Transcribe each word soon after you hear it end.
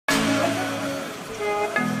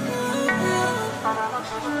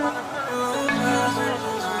Hello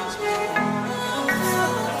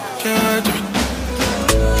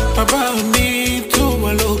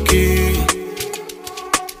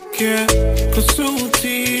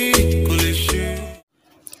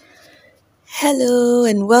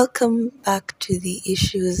and welcome back to the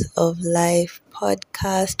Issues of Life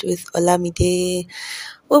podcast with Olamide.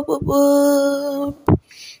 Whoop, whoop, whoop.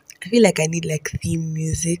 I feel like I need theme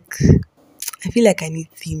music. I feel like I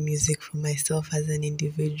need theme music for myself as an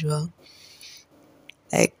individual.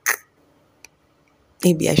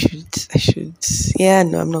 Maybe I should. Yeah,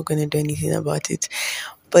 no, I'm not going to do anything about it.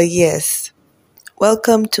 But yes,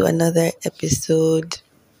 welcome to another episode.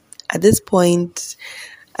 At this point,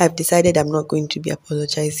 I've decided I'm not going to be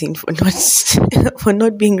apologizing for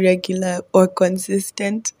not being regular or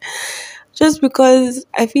consistent. Just because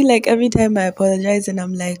I feel like every time I apologize and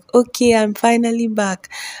I'm like, okay, I'm finally back,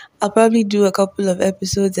 I'll probably do a couple of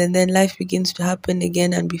episodes and then life begins to happen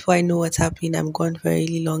again, and before I know what's happening, I'm gone for a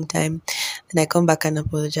really long time. And I come back and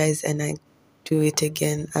apologize and I do it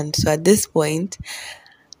again. And so at this point,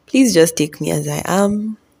 please just take me as I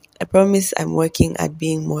am. I promise I'm working at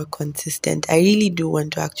being more consistent. I really do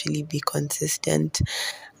want to actually be consistent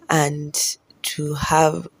and to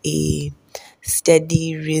have a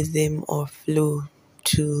steady rhythm or flow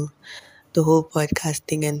to the whole podcast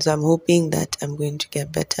thing. And so I'm hoping that I'm going to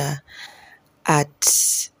get better at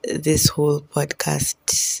this whole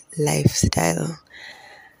podcast lifestyle.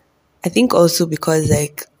 I think also because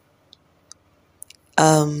I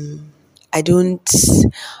don't,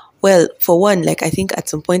 well, for one, I think at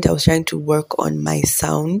some point I was trying to work on my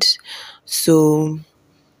sound. So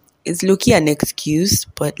it's low-key an excuse,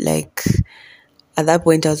 but at that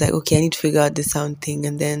point I was like, okay, I need to figure out the sound thing.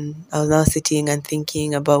 And then I was now sitting and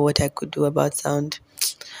thinking about what I could do about sound.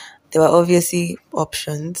 There were obviously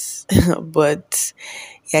options, but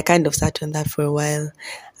yeah, I kind of sat on that for a while.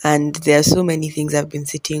 And there are so many things I've been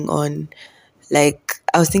sitting on. I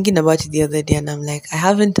was thinking about it the other day and I'm like, I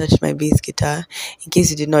haven't touched my bass guitar. In case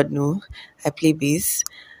you did not know, I play bass.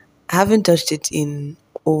 I haven't touched it in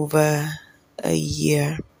over a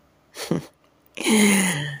year.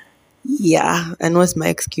 Yeah, and what's my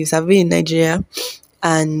excuse? I've been in Nigeria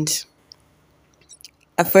and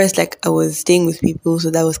at first I was staying with people, so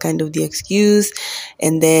that was kind of the excuse.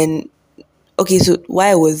 And then okay, so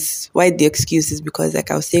why the excuse is because I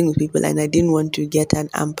was staying with people and I didn't want to get an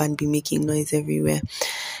amp and be making noise everywhere.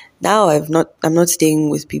 Now I'm not staying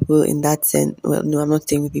with people in that sense. Well, no, I'm not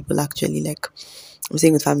staying with people actually. I'm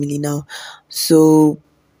staying with family now. So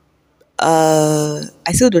I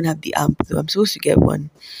still don't have the amp though. I'm supposed to get one.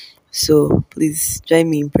 So please join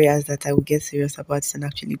me in prayers that I will get serious about it and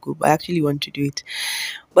actually go. But I actually want to do it.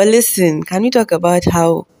 But listen, can we talk about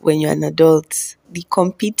how when you're an adult, the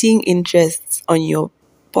competing interests on your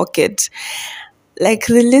pocket, the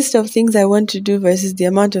list of things I want to do versus the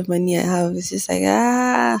amount of money I have, it's just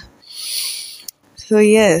So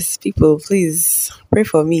yes, people, please pray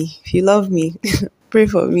for me. If you love me, pray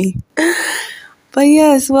for me. But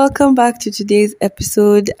yes, welcome back to today's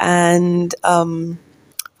episode, and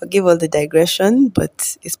forgive all the digression,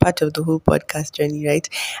 but it's part of the whole podcast journey, right?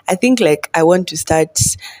 I think I want to start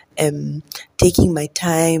taking my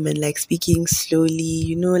time and speaking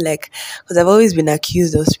slowly, because I've always been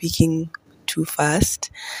accused of speaking too fast.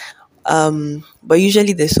 But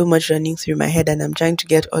usually there's so much running through my head and I'm trying to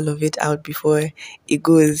get all of it out before it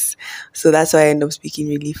goes. So that's why I end up speaking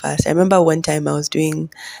really fast. I remember one time I was doing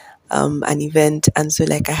an event, and so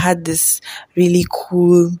I had this really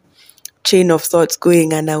cool chain of thoughts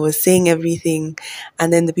going and I was saying everything,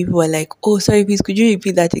 and then the people were like, oh, sorry, please, could you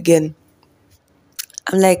repeat that again?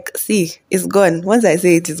 I'm like, see, it's gone. Once I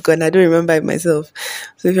say it's gone. I don't remember it myself.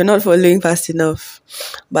 So if you're not following fast enough,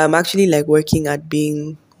 but I'm actually working at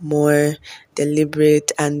being more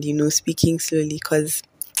deliberate and, speaking slowly, because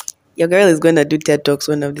your girl is going to do TED Talks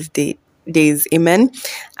one of these days. Amen.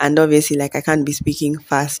 And obviously, I can't be speaking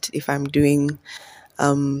fast if I'm doing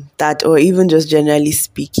that, or even just generally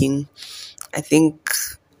speaking. I think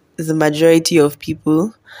the majority of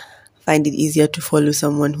people find it easier to follow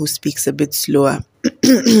someone who speaks a bit slower.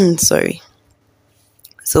 Sorry.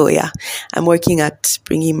 So yeah, I'm working at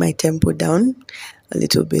bringing my tempo down a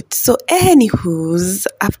little bit. So anywho's,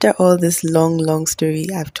 after all this long story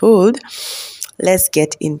I've told, let's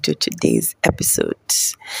get into today's episode.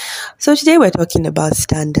 So today we're talking about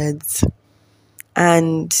standards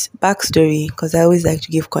and backstory, because I always like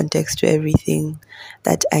to give context to everything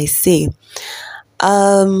that I say.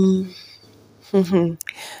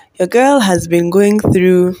 Your girl has been going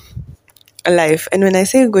through life, and when I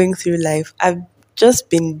say going through life, I've just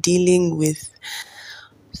been dealing with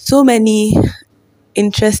so many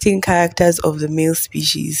interesting characters of the male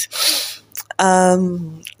species.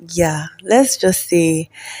 Yeah, let's just say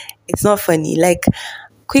it's not funny. Like,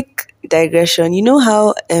 quick digression. You know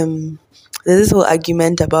how there's this whole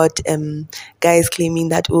argument about guys claiming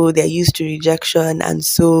that, oh, they're used to rejection, and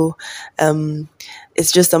so um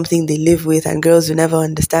it's just something they live with, and girls will never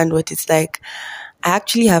understand what it's like. I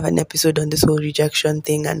actually have an episode on this whole rejection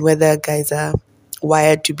thing and whether guys are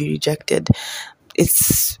wired to be rejected.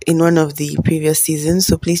 It's in one of the previous seasons,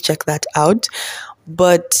 so please check that out.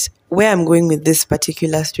 But where I'm going with this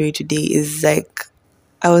particular story today is like,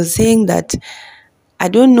 I was saying that I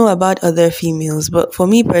don't know about other females, but for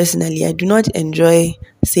me personally, I do not enjoy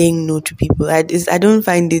saying no to people. I don't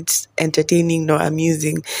find it entertaining nor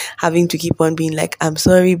amusing having to keep on being like, I'm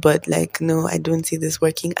sorry, but like, no, I don't see this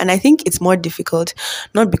working. And I think it's more difficult,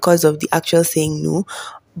 not because of the actual saying no,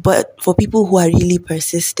 but for people who are really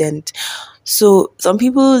persistent. So some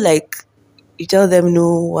people, like, you tell them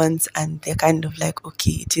no once and they're kind of like,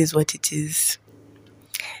 okay, it is what it is.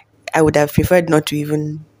 I would have preferred not to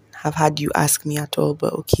even have had you ask me at all,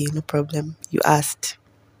 but okay, no problem. You asked.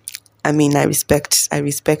 I mean, I respect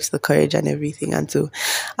the courage and everything, and so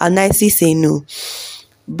I'll nicely say no.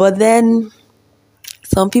 But then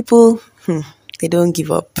some people, they don't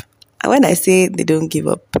give up. And when I say they don't give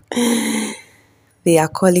up, they are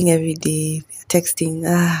calling every day, they are texting.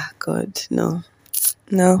 Ah, God, no,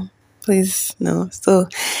 no, please, no. So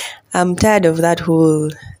I'm tired of that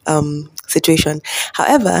whole situation.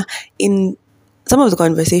 However, in some of the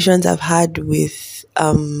conversations I've had with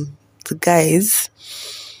the guys,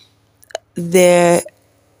 there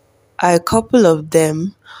are a couple of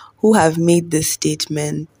them who have made this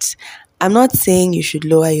statement. I'm not saying you should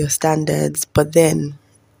lower your standards, but then,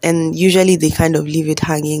 and usually they kind of leave it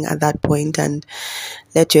hanging at that point and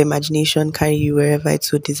let your imagination carry you wherever it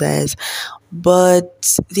so desires.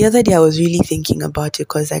 But the other day I was really thinking about it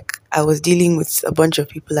because like I was dealing with a bunch of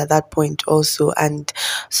people at that point also, and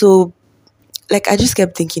so like I just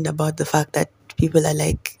kept thinking about the fact that people are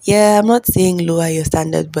like, yeah, I'm not saying lower your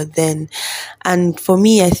standard, but then, and for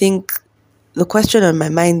me, I think the question on my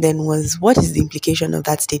mind then was, what is the implication of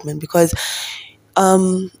that statement? Because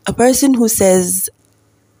a person who says,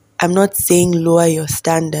 I'm not saying lower your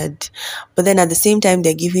standard, but then at the same time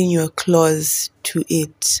they're giving you a clause to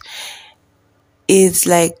it, is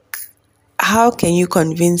like, how can you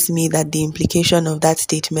convince me that the implication of that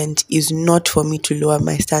statement is not for me to lower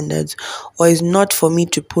my standards, or is not for me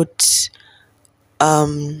to put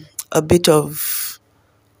a bit of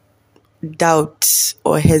doubt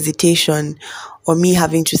or hesitation, or me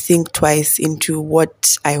having to think twice into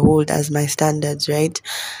what I hold as my standards, right?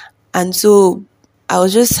 And so I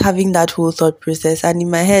was just having that whole thought process, and in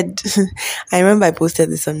my head, I remember I posted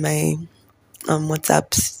this on my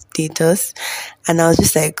WhatsApp status, and I was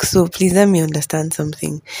just like, so please let me understand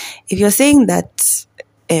something. If you're saying that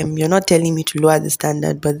you're not telling me to lower the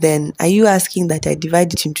standard, but then are you asking that I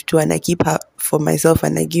divide it into two and I keep half for myself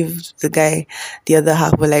and I give the guy the other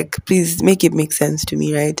half? Or like, please make it make sense to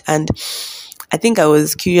me, right? And I think I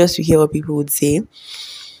was curious to hear what people would say.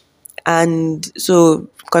 And so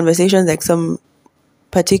conversations, like some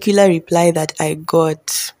particular reply that I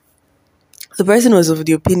got, the person was of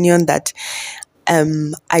the opinion that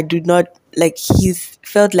I do not, like, he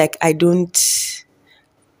felt like I don't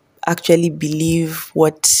actually believe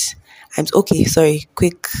what I'm, okay, sorry,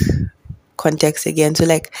 quick context again. So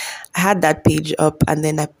like I had that page up and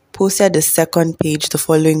then I posted the second page the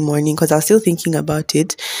following morning because I was still thinking about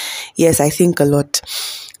it. Yes, I think a lot.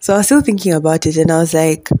 So I was still thinking about it and I was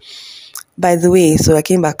like, by the way, so I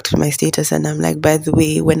came back to my status and I'm like, by the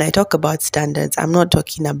way, when I talk about standards, I'm not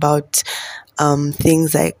talking about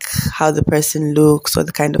things like how the person looks or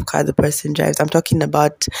the kind of car the person drives. I'm talking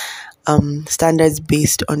about standards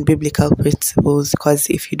based on biblical principles, because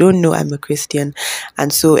if you don't know, I'm a Christian,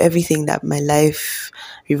 and so everything that my life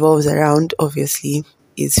revolves around obviously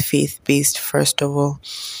is faith based first of all.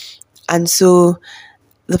 And so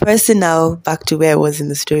the person, now back to where I was in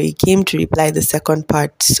the story, came to reply the second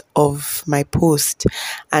part of my post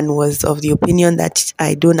and was of the opinion that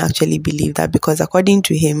I don't actually believe that, because according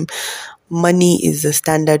to him, money is the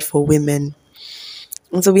standard for women.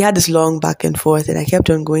 And so we had this long back and forth, and I kept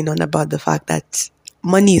on going on about the fact that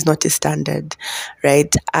money is not a standard,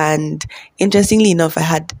 right? And interestingly enough, I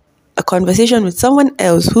had a conversation with someone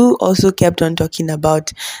else who also kept on talking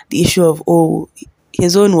about the issue of, oh,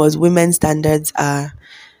 his own was women's standards are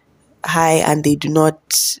high and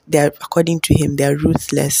they're, according to him, they're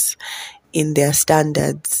ruthless in their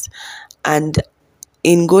standards. And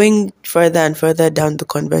in going further and further down the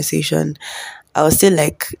conversation, I was still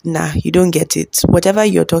like, nah, you don't get it. Whatever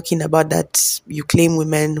you're talking about that you claim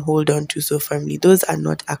women hold on to so firmly, those are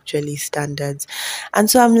not actually standards. And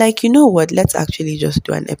so I'm like, you know what? Let's actually just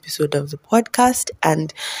do an episode of the podcast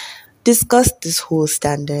and discuss this whole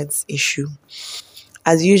standards issue.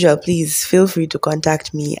 As usual, please feel free to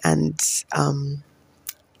contact me and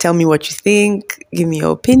tell me what you think. Give me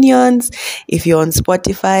your opinions. If you're on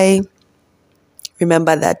Spotify,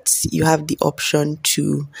 remember that you have the option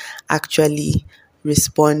to actually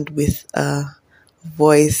respond with a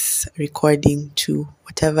voice recording to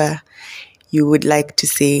whatever you would like to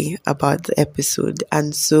say about the episode.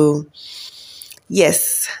 And so,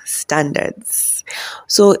 yes, standards.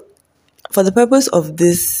 So, for the purpose of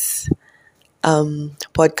this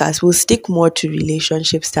podcast, we'll stick more to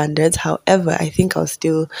relationship standards. However, I think I'll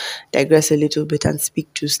still digress a little bit and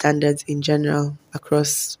speak to standards in general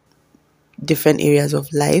across different areas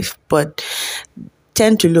of life, but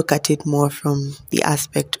tend to look at it more from the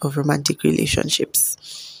aspect of romantic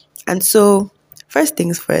relationships. And so, first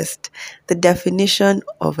things first, the definition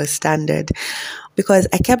of a standard. Because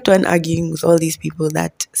I kept on arguing with all these people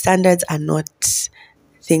that standards are not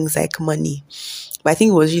things like money. But I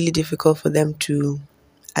think it was really difficult for them to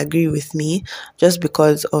agree with me just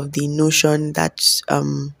because of the notion that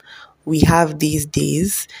we have these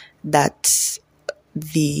days, that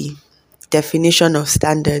the definition of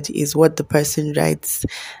standard is what the person writes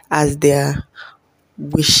as their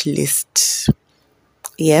wish list.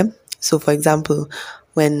 Yeah. So, for example,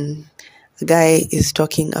 when a guy is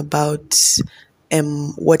talking about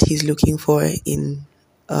what he's looking for in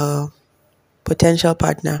a potential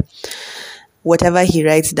partner, whatever he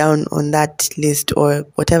writes down on that list or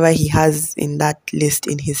whatever he has in that list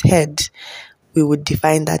in his head, we would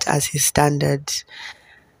define that as his standard,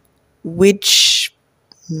 which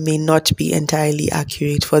may not be entirely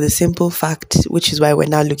accurate for the simple fact, which is why we're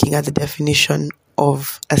now looking at the definition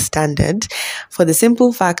of a standard, for the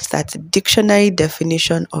simple fact that the dictionary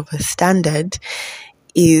definition of a standard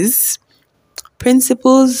is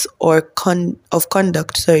principles or of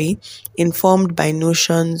conduct, informed by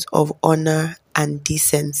notions of honor and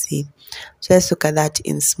decency. So let's look at that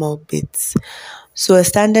in small bits. So a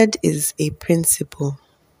standard is a principle,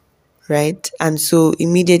 right? And so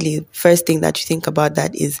immediately, first thing that you think about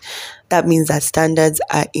that means that standards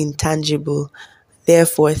are intangible.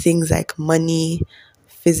 Therefore, things like money,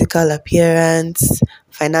 physical appearance,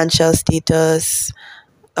 financial status,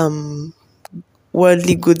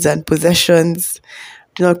 worldly goods and possessions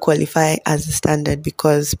do not qualify as a standard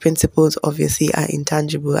because principles obviously are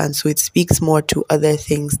intangible, and so it speaks more to other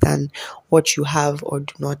things than what you have or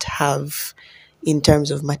do not have in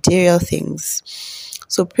terms of material things.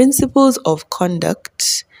 So principles of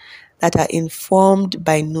conduct that are informed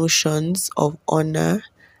by notions of honor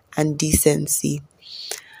and decency.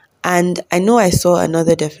 And I know I saw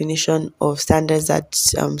another definition of standards that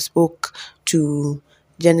spoke to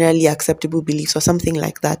generally acceptable beliefs or something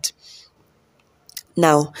like that.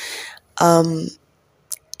 Now,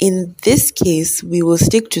 in this case, we will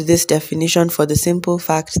stick to this definition for the simple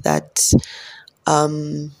fact that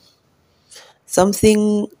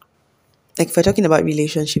something, like if we're talking about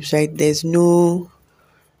relationships, right, there's no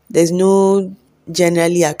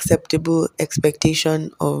generally acceptable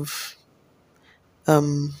expectation of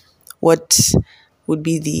what would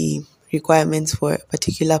be the requirements for a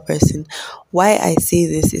particular person. Why I say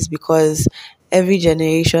this is because every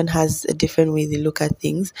generation has a different way they look at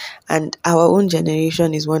things, and our own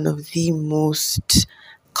generation is one of the most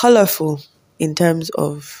colorful in terms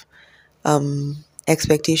of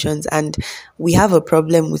expectations, and we have a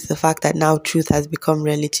problem with the fact that now truth has become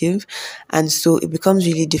relative, and so it becomes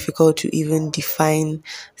really difficult to even define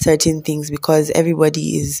certain things because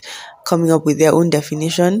everybody is coming up with their own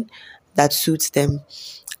definition that suits them.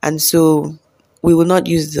 And so we will not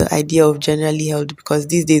use the idea of generally held because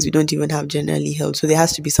these days we don't even have generally held, so there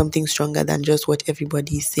has to be something stronger than just what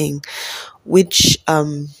everybody is saying, which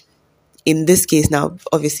in this case now,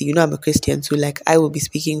 obviously, I'm a Christian, so like I will be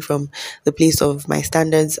speaking from the place of my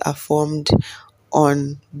standards are formed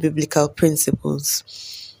on biblical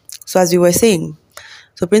principles. So as we were saying,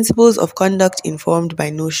 so principles of conduct informed by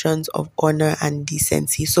notions of honor and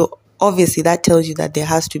decency. So obviously that tells you that there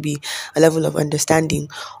has to be a level of understanding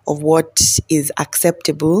of what is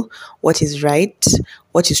acceptable, what is right,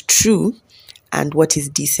 what is true, and what is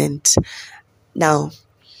decent. Now,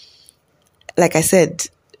 like I said,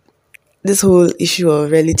 this whole issue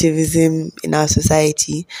of relativism in our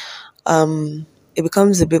society, it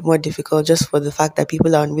becomes a bit more difficult just for the fact that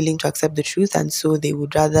people are unwilling to accept the truth, and so they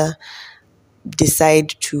would rather decide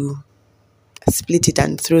to split it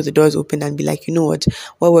and throw the doors open and be like, you know what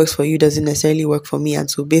works for you doesn't necessarily work for me. And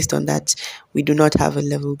so based on that, we do not have a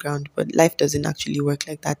level ground. But life doesn't actually work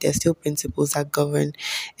like that. There are still principles that govern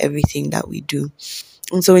everything that we do.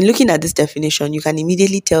 And so in looking at this definition, you can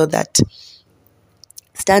immediately tell that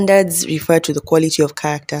standards refer to the quality of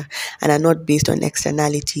character and are not based on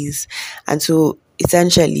externalities. And so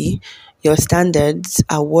essentially, your standards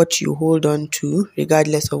are what you hold on to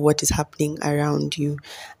regardless of what is happening around you.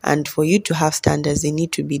 And for you to have standards, they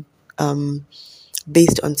need to be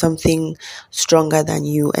based on something stronger than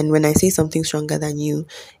you. And when I say something stronger than you,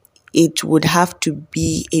 it would have to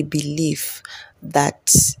be a belief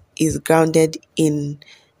that is grounded in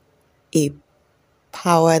a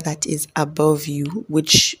power that is above you,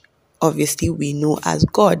 which obviously we know as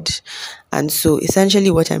God. And so essentially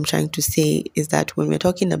what I'm trying to say is that when we're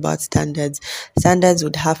talking about standards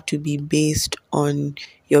would have to be based on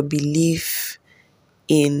your belief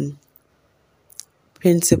in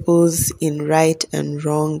principles, in right and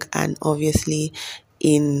wrong, and obviously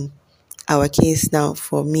in our case now,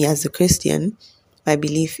 for me as a Christian, my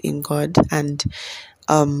belief in God, and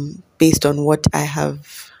based on what I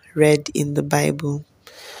have read in the Bible.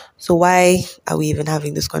 So why are we even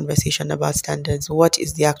having this conversation about standards? What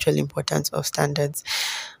is the actual importance of standards?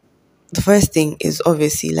 The first thing is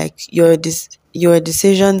obviously like your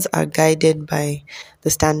decisions are guided by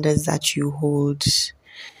the standards that you hold.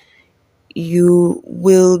 You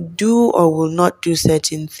will do or will not do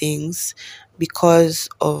certain things because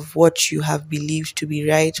of what you have believed to be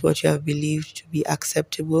right, what you have believed to be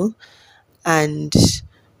acceptable. And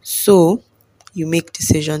so you make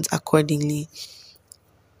decisions accordingly.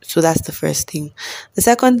 So that's the first thing. The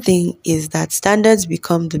second thing is that standards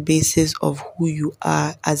become the basis of who you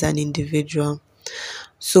are as an individual.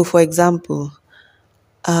 So for example,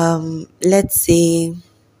 let's say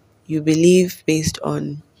you believe based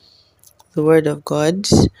on the word of God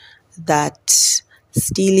that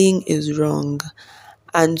stealing is wrong.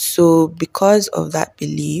 And so because of that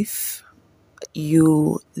belief,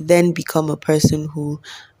 you then become a person who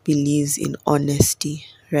believes in honesty,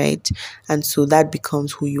 right? And so that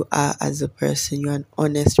becomes who you are as a person. You're an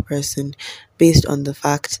honest person based on the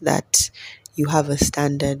fact that you have a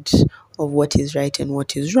standard of what is right and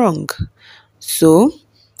what is wrong. So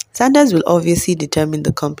standards will obviously determine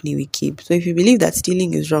the company we keep. So if you believe that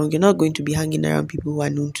stealing is wrong, you're not going to be hanging around people who are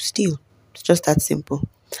known to steal. It's just that simple.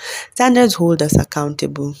 Standards hold us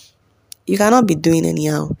accountable. You cannot be doing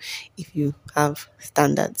anyhow if you have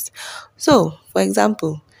standards. So, for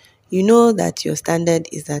example, you know that your standard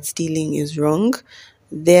is that stealing is wrong.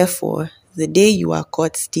 Therefore, the day you are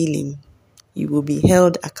caught stealing, you will be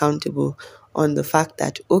held accountable on the fact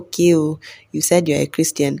that, okay, you said you're a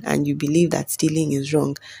Christian and you believe that stealing is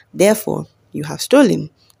wrong. Therefore, you have stolen.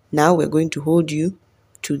 Now we're going to hold you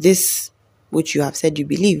to this which you have said you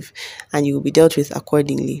believe, and you will be dealt with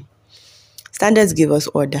accordingly. Standards give us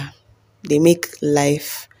order. They make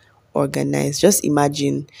life organized. Just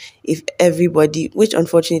imagine if everybody, which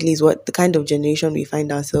unfortunately is what the kind of generation we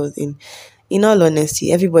find ourselves in all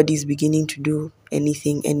honesty, everybody's beginning to do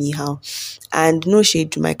anything anyhow. And no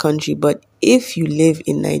shade to my country, but if you live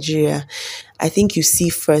in Nigeria, I think you see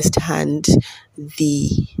firsthand the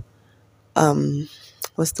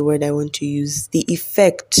what's the word I want to use? The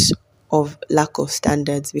effect of lack of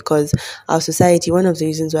standards, because our society, one of the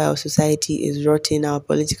reasons why our society is rotten, our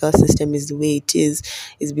political system is the way it is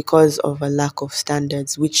because of a lack of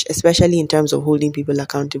standards, which especially in terms of holding people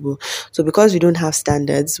accountable. So because we don't have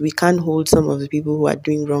standards, we can't hold some of the people who are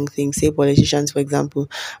doing wrong things, say politicians, for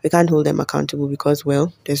example, we can't hold them accountable because,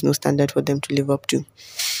 well, there's no standard for them to live up to.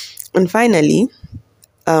 And finally,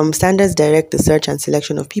 standards direct the search and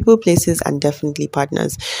selection of people, places, and definitely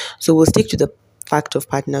partners. So we'll stick to the fact of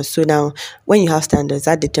partners. So now, when you have standards,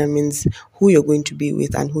 that determines who you're going to be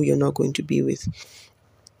with and who you're not going to be with.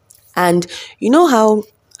 And you know how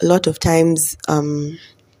a lot of times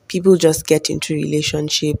people just get into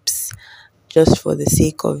relationships just for the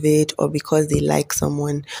sake of it or because they like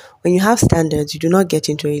someone. When you have standards, you do not get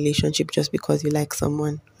into a relationship just because you like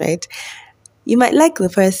someone, right? You might like the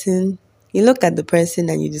person, you look at the person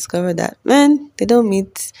and you discover that, man, they don't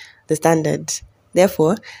meet the standard.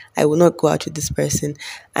 Therefore, I will not go out with this person.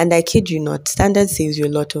 And I kid you not, standard saves you a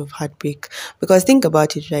lot of heartbreak. Because think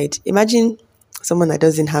about it, right? Imagine someone that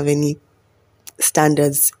doesn't have any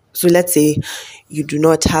standards. So let's say you do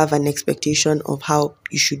not have an expectation of how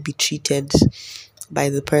you should be treated by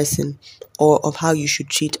the person or of how you should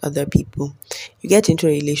treat other people. You get into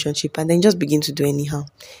a relationship and then just begin to do anyhow.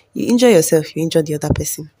 You injure yourself, you injure the other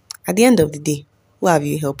person. At the end of the day, Who have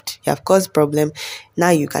you helped? You have caused problem.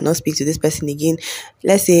 Now you cannot speak to this person again.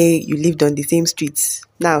 Let's say you lived on the same streets.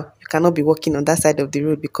 Now you cannot be walking on that side of the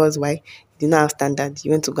road because why? You do not have standard.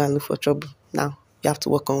 You went to go and look for trouble. Now you have to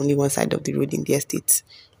walk on only one side of the road in the estate.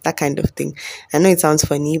 That kind of thing. I know it sounds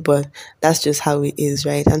funny, but that's just how it is,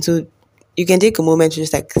 right? And so you can take a moment to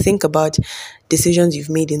just like think about decisions you've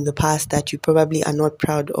made in the past that you probably are not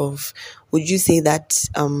proud of. Would you say that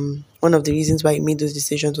one of the reasons why you made those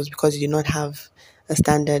decisions was because you did not have a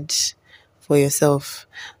standard for yourself?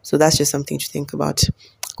 So that's just something to think about.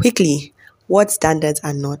 Quickly, what standards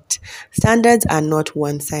are not? Standards are not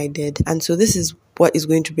one-sided. And so this is what is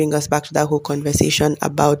going to bring us back to that whole conversation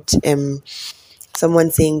about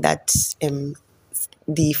someone saying that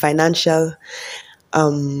the financial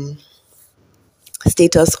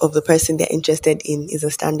status of the person they're interested in is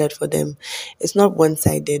a standard for them. It's not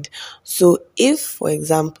one-sided. So if, for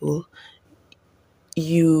example,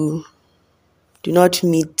 you do not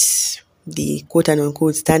meet the quote and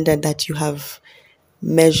unquote standard that you have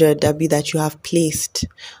measured, that you have placed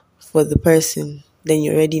for the person, then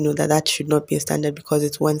you already know that that should not be a standard because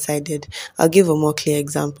it's one-sided. I'll give a more clear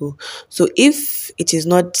example. So if it is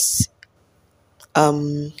not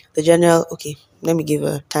the general, okay, let me give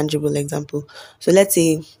a tangible example. So let's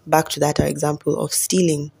say back to that our example of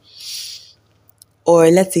stealing, or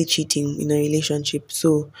let's say cheating in a relationship.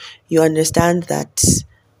 So you understand that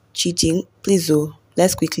cheating, please though,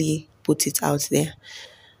 let's quickly put it out there.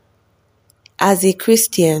 As a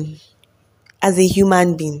Christian, as a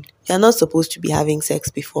human being, you're not supposed to be having sex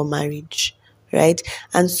before marriage, right?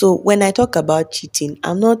 And so when I talk about cheating,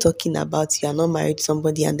 I'm not talking about you're not married to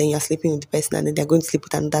somebody and then you're sleeping with the person and then they're going to sleep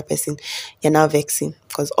with another person. You're now vexing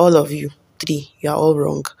because all of you, three, you're all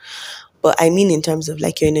wrong. But I mean in terms of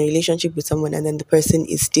like you're in a relationship with someone and then the person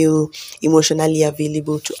is still emotionally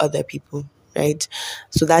available to other people, right?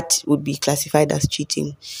 So that would be classified as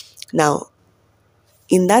cheating. Now,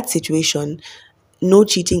 in that situation, no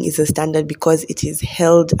cheating is a standard because it is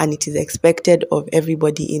held and it is expected of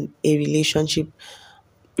everybody in a relationship,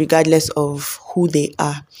 regardless of who they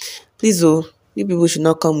are. Please, though, you people should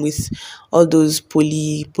not come with all those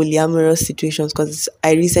polyamorous situations, because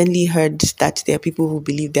I recently heard that there are people who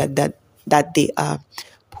believe that they are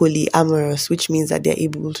polyamorous, which means that they're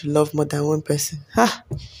able to love more than one person.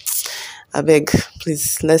 I beg,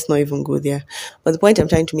 please, let's not even go there. But the point I'm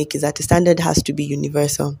trying to make is that the standard has to be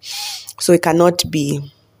universal. So it cannot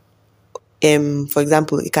be, for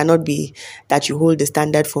example, it cannot be that you hold the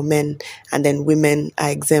standard for men and then women are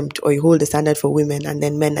exempt, or you hold the standard for women and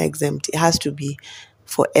then men are exempt. It has to be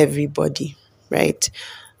for everybody, right?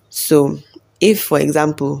 So if, for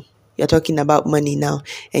example, you're talking about money now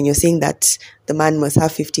and you're saying that the man must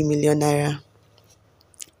have 50 million naira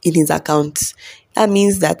in his account, that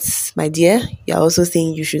means that, my dear, you're also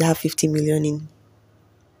saying you should have 50 million in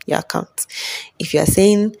your account. If you're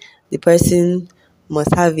saying the person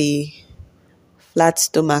must have a flat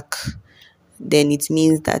stomach, then it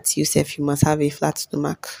means that you must have a flat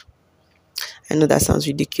stomach. I know that sounds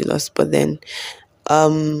ridiculous, but then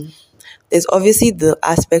there's obviously the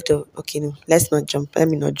aspect of, okay, no, let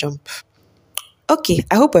me not jump. Okay,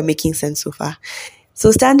 I hope we're making sense so far. So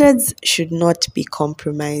standards should not be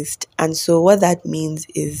compromised. And so what that means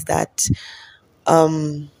is that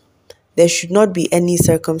there should not be any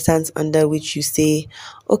circumstance under which you say,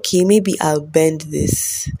 okay, maybe I'll bend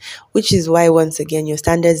this. Which is why, once again, your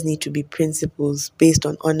standards need to be principles based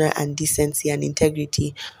on honor and decency and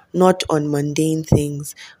integrity, not on mundane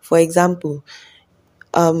things. For example,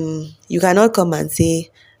 you cannot come and say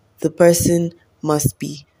the person must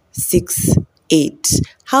be 6'8".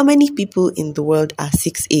 How many people in the world are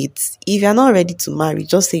 6'8"? If you're not ready to marry,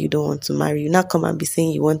 just say you don't want to marry. You not come and be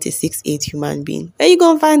saying you want a 6'8" human being. Where you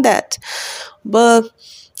gonna find that? But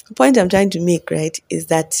the point I'm trying to make, right, is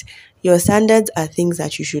that your standards are things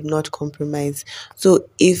that you should not compromise. So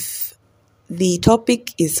if the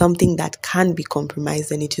topic is something that can be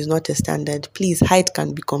compromised and it is not a standard, please, height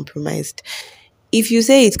can be compromised. If you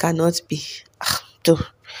say it cannot be,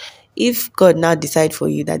 if God now decide for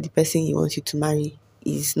you that the person he wants you to marry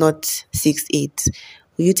is not 6'8",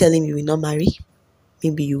 will you tell him you will not marry?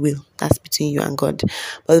 Maybe you will. That's between you and God.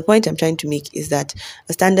 But the point I'm trying to make is that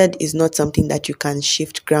a standard is not something that you can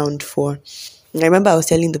shift ground for. And I remember I was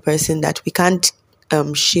telling the person that we can't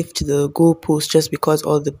shift the goalpost just because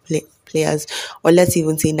all the players, or let's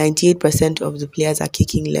even say 98% of the players are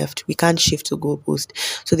kicking left. We can't shift the goalpost.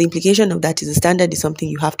 So the implication of that is the standard is something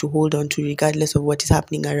you have to hold on to regardless of what is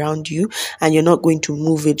happening around you, and you're not going to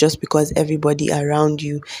move it just because everybody around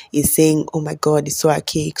you is saying, oh my God, it's so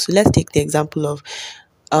archaic. So let's take the example of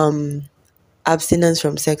abstinence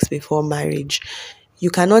from sex before marriage. you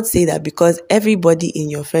cannot say that because everybody in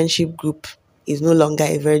your friendship group is no longer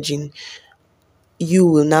a virgin, you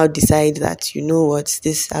will now decide that, you know what,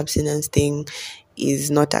 this abstinence thing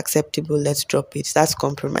is not acceptable, let's drop it. That's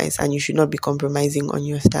compromise, and you should not be compromising on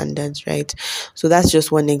your standards, right? So that's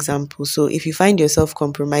just one example. So if you find yourself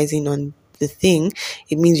compromising on the thing,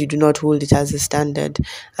 it means you do not hold it as a standard.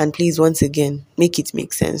 And please, once again, make it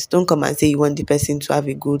make sense. Don't come and say you want the person to have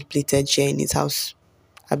a gold plated chair in his house.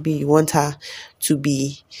 Abi, you want her to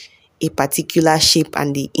be a particular shape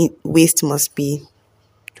and the waist must be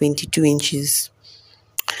 22 inches.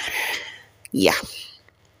 Yeah.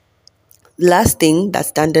 Last thing that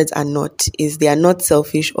standards are not is they are not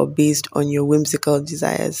selfish or based on your whimsical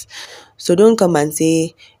desires. So don't come and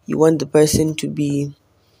say you want the person to be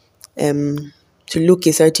to look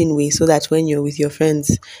a certain way so that when you're with your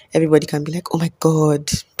friends, everybody can be like, oh my God,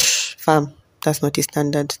 fam, that's not a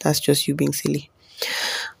standard. That's just you being silly.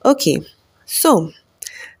 Okay, so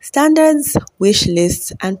standards, wish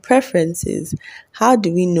lists, and preferences. How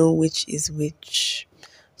do we know which is which?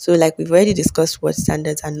 So like we've already discussed what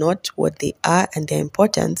standards are not, what they are, and their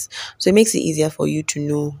importance. So it makes it easier for you to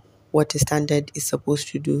know what a standard is supposed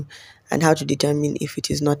to do and how to determine if it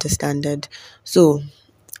is not a standard. So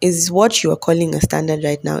is what you are calling a standard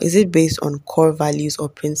right now, is it based on core values or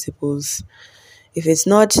principles? If it's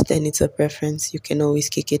not, then it's a preference. You can always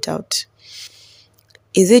kick it out.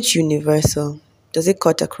 Is it universal? Does it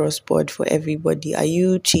cut across board for everybody? Are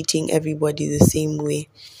you treating everybody the same way?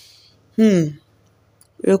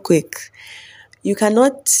 Real quick. You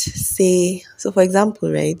cannot say, so for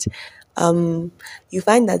example, right, you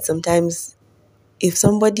find that sometimes if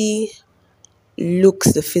somebody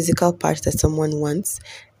looks the physical part that someone wants,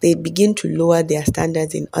 they begin to lower their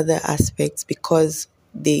standards in other aspects because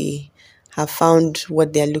they have found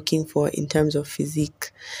what they're looking for in terms of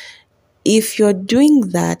physique. If you're doing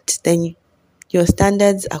that, then your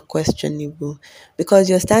standards are questionable, because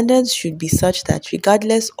your standards should be such that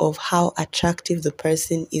regardless of how attractive the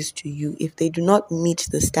person is to you, if they do not meet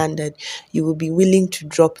the standard, you will be willing to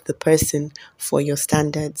drop the person for your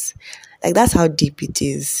standards. Like, that's how deep it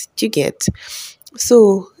is. Do you get?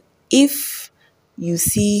 So if you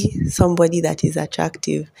see somebody that is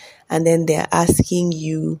attractive and then they're asking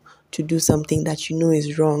you to do something that you know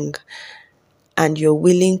is wrong, and you're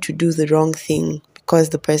willing to do the wrong thing because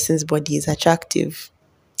the person's body is attractive,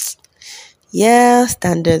 yeah,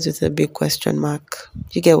 standards with a big question mark.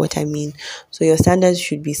 You get what I mean? So your standards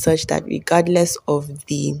should be such that regardless of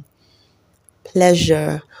the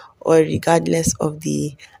pleasure or regardless of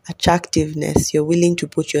the attractiveness, you're willing to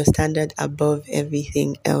put your standard above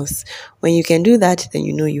everything else. When you can do that, then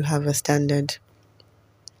you know you have a standard.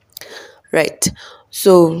 Right.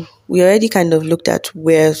 So we already kind of looked at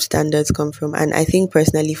where standards come from. And I think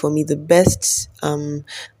personally for me, the best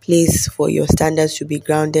place for your standards to be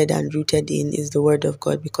grounded and rooted in is the Word of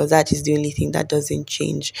God, because that is the only thing that doesn't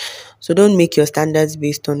change. So don't make your standards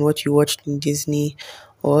based on what you watched in Disney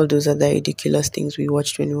or all those other ridiculous things we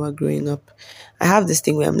watched when we were growing up. I have this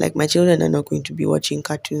thing where I'm like, my children are not going to be watching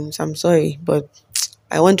cartoons. I'm sorry, but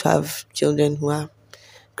I want to have children who are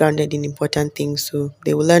grounded in important things, so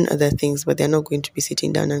they will learn other things, but they're not going to be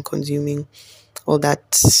sitting down and consuming all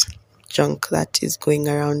that junk that is going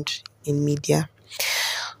around in media.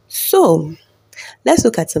 So let's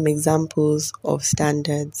look at some examples of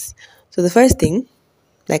standards. So the first thing,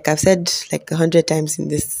 like I've said like 100 times in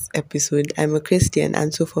this episode, I'm a Christian,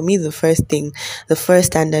 and so for me the first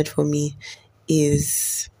standard for me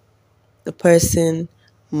is the person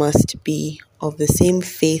must be of the same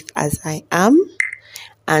faith as I am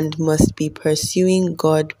and must be pursuing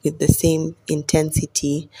God with the same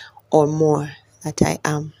intensity or more that I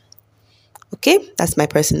am. Okay, that's my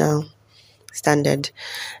personal standard.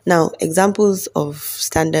 Now, examples of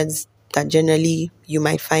standards that generally you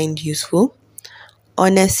might find useful.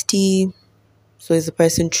 Honesty. So is the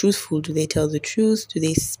person truthful? Do they tell the truth? Do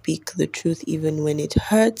they speak the truth even when it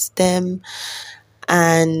hurts them?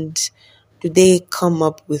 And do they come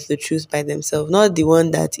up with the truth by themselves? Not the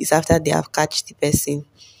one that is after they have catched the person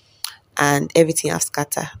and everything has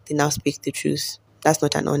scattered, they now speak the truth. That's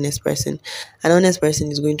not an honest person. An honest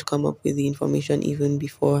person is going to come up with the information even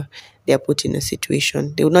before they are put in a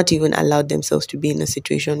situation. They would not even allow themselves to be in a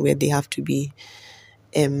situation where they have to be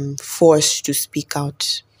forced to speak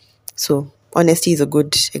out. So honesty is a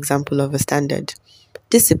good example of a standard.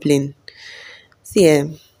 Discipline.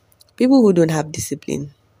 See, people who don't have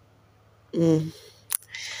discipline,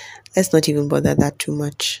 let's not even bother that too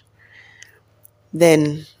much.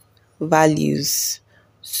 Then values.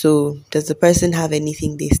 So does the person have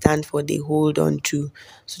anything they stand for, they hold on to?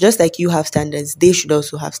 So just like you have standards, they should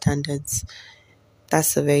also have standards.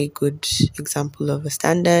 That's a very good example of a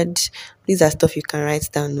standard. These are stuff you can write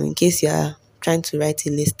down in case you are trying to write a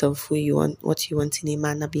list of who you want, what you want in a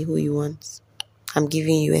man, be who you want. I'm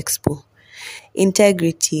giving you expo.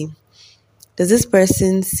 Integrity. Does this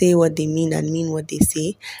person say what they mean and mean what they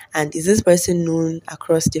say? And is this person known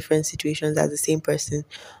across different situations as the same person?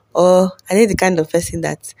 Or are they the kind of person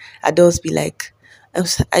that adults be like,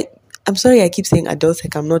 I'm sorry I keep saying adults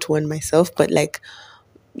like I'm not one myself, but like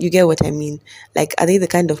you get what I mean. Like, are they the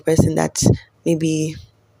kind of person that maybe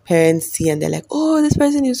parents see and they're like, oh, this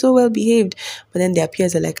person is so well behaved, but then their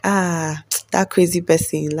peers are like, that crazy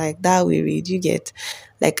person, like that we read, you get.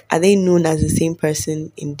 Like, are they known as the same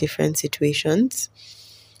person in different situations?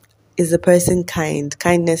 Is the person kind?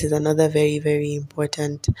 Kindness is another very, very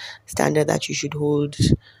important standard that you should hold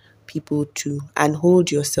people to and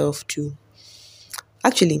hold yourself to.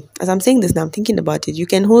 Actually, as I'm saying this now, I'm thinking about it. You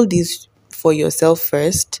can hold these for yourself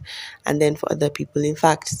first and then for other people. In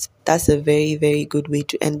fact, that's a very, very good way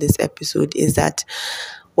to end this episode, is that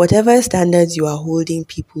whatever standards you are holding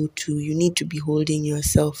people to, you need to be holding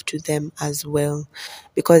yourself to them as well.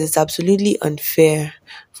 Because it's absolutely unfair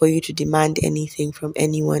for you to demand anything from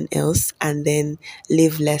anyone else and then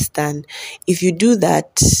live less than. If you do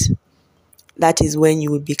that, that is when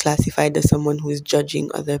you would be classified as someone who is judging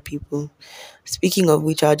other people. Speaking of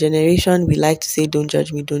which, our generation, we like to say, don't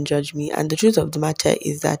judge me, don't judge me. And the truth of the matter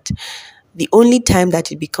is that the only time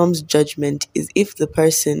that it becomes judgment is if the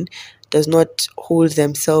person does not hold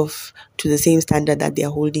themselves to the same standard that they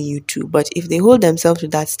are holding you to. But if they hold themselves to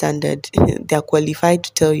that standard, they are qualified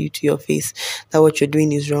to tell you to your face that what you're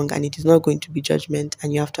doing is wrong and it is not going to be judgment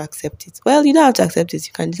and you have to accept it. Well, you don't have to accept it.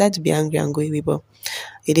 You can decide to be angry and go away, but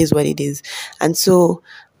it is what it is. And so,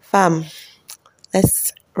 fam,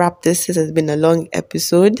 let's wrap this. This has been a long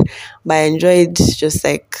episode, but I enjoyed just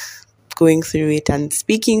like going through it and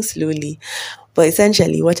speaking slowly. But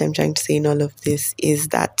essentially, what I'm trying to say in all of this is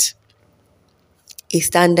that a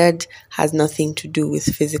standard has nothing to do with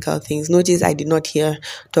physical things. Notice I did not here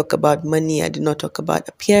talk about money. I did not talk about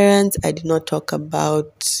appearance. I did not talk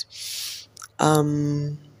about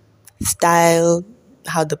style,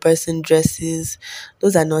 how the person dresses.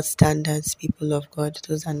 Those are not standards, people of God.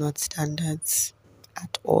 Those are not standards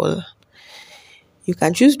at all. You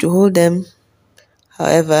can choose to hold them,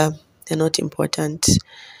 however, they're not important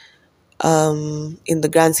in the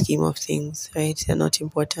grand scheme of things, right? They're not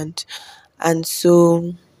important. And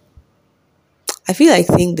so I feel like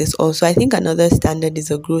saying this also. I think another standard is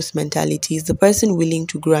a growth mentality. Is the person willing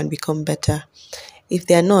to grow and become better? If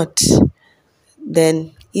they're not,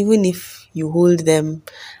 then even if you hold them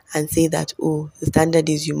and say that, oh, the standard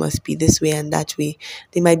is you must be this way and that way,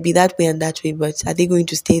 they might be that way and that way, but are they going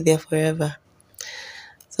to stay there forever?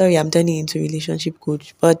 Sorry, I'm turning into a relationship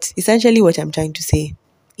coach. But essentially what I'm trying to say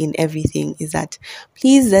in everything is that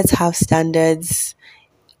please let's have standards,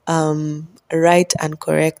 right and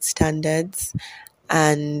correct standards,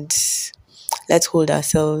 and let's hold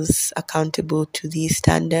ourselves accountable to these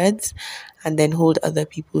standards and then hold other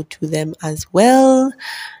people to them as well.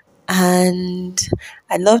 And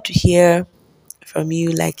I'd love to hear from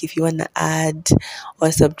you, like if you want to add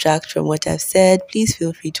or subtract from what I've said, please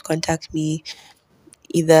feel free to contact me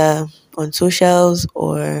either on socials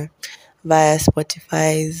or via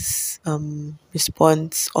Spotify's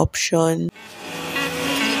response option.